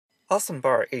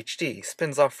AwesomeBar HD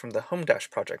spins off from the Home Dash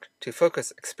project to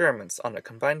focus experiments on a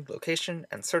combined location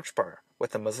and search bar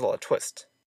with a Mozilla twist.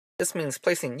 This means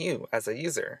placing you as a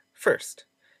user first,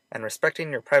 and respecting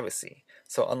your privacy,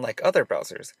 so unlike other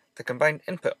browsers, the combined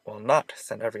input will not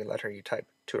send every letter you type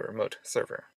to a remote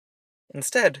server.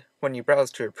 Instead, when you browse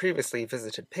to a previously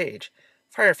visited page,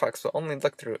 Firefox will only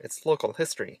look through its local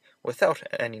history without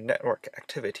any network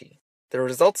activity. The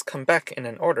results come back in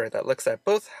an order that looks at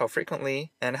both how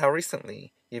frequently and how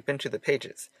recently you've been to the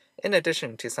pages, in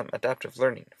addition to some adaptive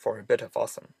learning for a bit of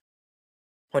awesome.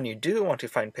 When you do want to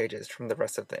find pages from the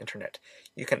rest of the internet,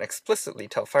 you can explicitly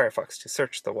tell Firefox to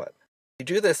search the web. You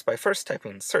do this by first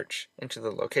typing search into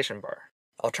the location bar.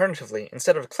 Alternatively,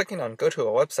 instead of clicking on Go to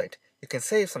a website, you can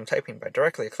save some typing by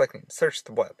directly clicking Search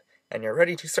the Web, and you're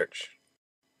ready to search.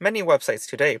 Many websites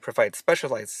today provide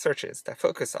specialized searches that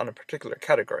focus on a particular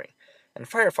category, and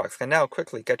Firefox can now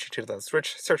quickly get you to those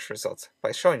rich search results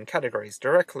by showing categories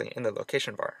directly in the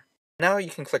location bar. Now you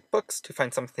can click Books to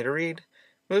find something to read,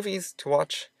 Movies to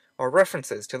watch, or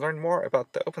References to learn more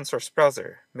about the open source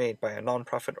browser made by a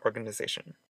nonprofit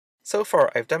organization. So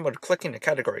far, I've demoed clicking a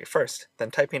category first,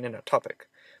 then typing in a topic,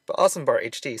 but AwesomeBar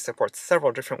HD supports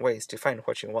several different ways to find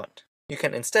what you want. You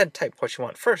can instead type what you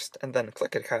want first and then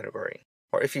click a category.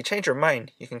 Or if you change your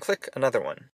mind, you can click another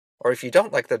one. Or if you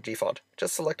don't like the default,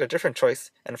 just select a different choice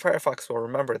and Firefox will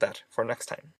remember that for next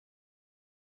time.